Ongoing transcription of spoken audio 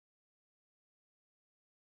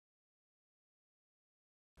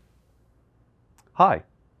Hi,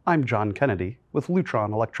 I'm John Kennedy with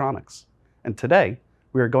Lutron Electronics, and today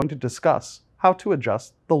we are going to discuss how to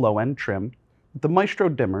adjust the low-end trim with the Maestro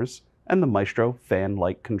dimmers and the Maestro fan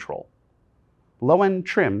light control. Low-end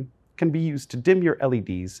trim can be used to dim your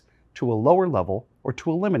LEDs to a lower level or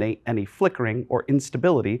to eliminate any flickering or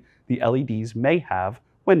instability the LEDs may have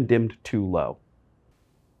when dimmed too low.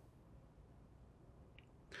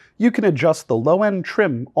 You can adjust the low-end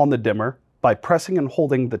trim on the dimmer by pressing and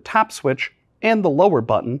holding the tap switch and the lower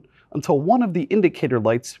button until one of the indicator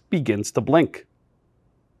lights begins to blink.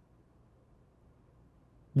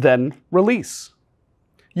 Then release.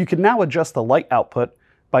 You can now adjust the light output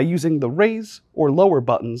by using the raise or lower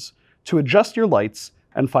buttons to adjust your lights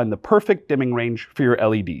and find the perfect dimming range for your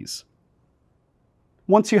LEDs.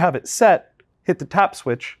 Once you have it set, hit the tap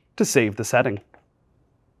switch to save the setting.